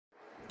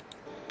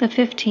The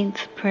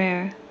 15th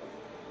Prayer.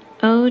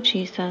 O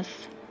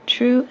Jesus,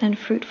 true and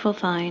fruitful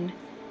vine,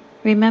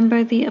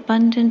 remember the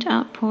abundant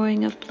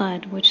outpouring of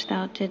blood which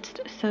thou didst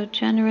so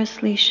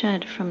generously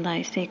shed from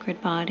thy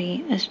sacred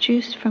body as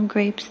juice from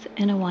grapes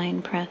in a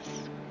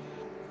winepress.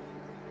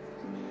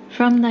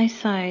 From thy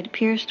side,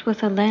 pierced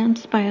with a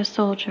lance by a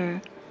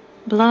soldier,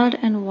 blood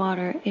and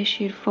water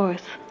issued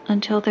forth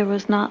until there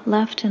was not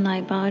left in thy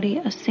body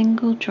a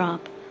single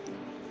drop,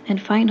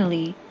 and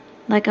finally,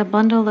 like a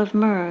bundle of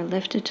myrrh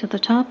lifted to the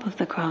top of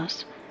the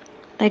cross,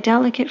 thy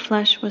delicate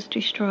flesh was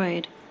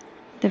destroyed,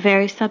 the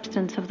very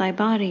substance of thy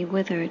body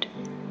withered,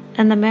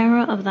 and the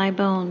marrow of thy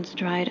bones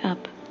dried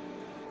up.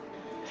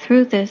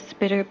 Through this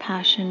bitter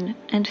passion,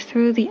 and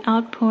through the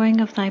outpouring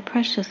of thy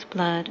precious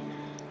blood,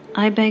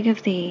 I beg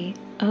of thee,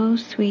 O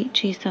sweet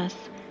Jesus,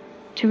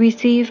 to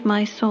receive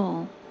my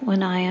soul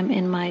when I am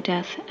in my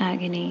death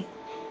agony.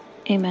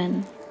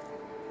 Amen.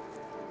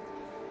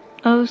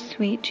 O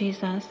sweet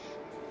Jesus,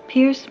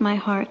 pierce my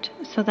heart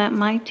so that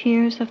my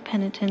tears of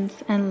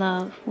penitence and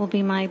love will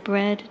be my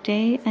bread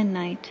day and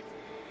night.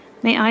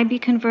 May I be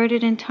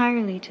converted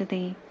entirely to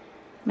thee.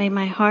 May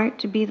my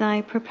heart be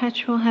thy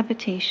perpetual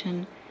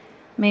habitation.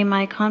 May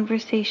my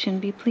conversation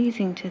be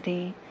pleasing to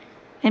thee.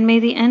 And may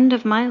the end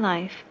of my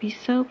life be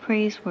so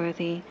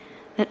praiseworthy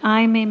that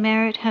I may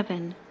merit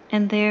heaven,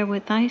 and there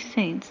with thy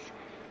saints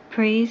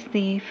praise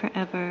thee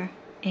forever.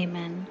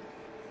 Amen.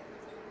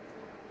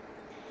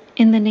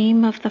 In the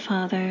name of the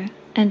Father,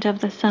 and of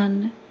the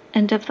Son,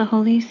 and of the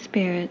Holy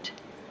Spirit.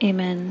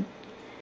 Amen.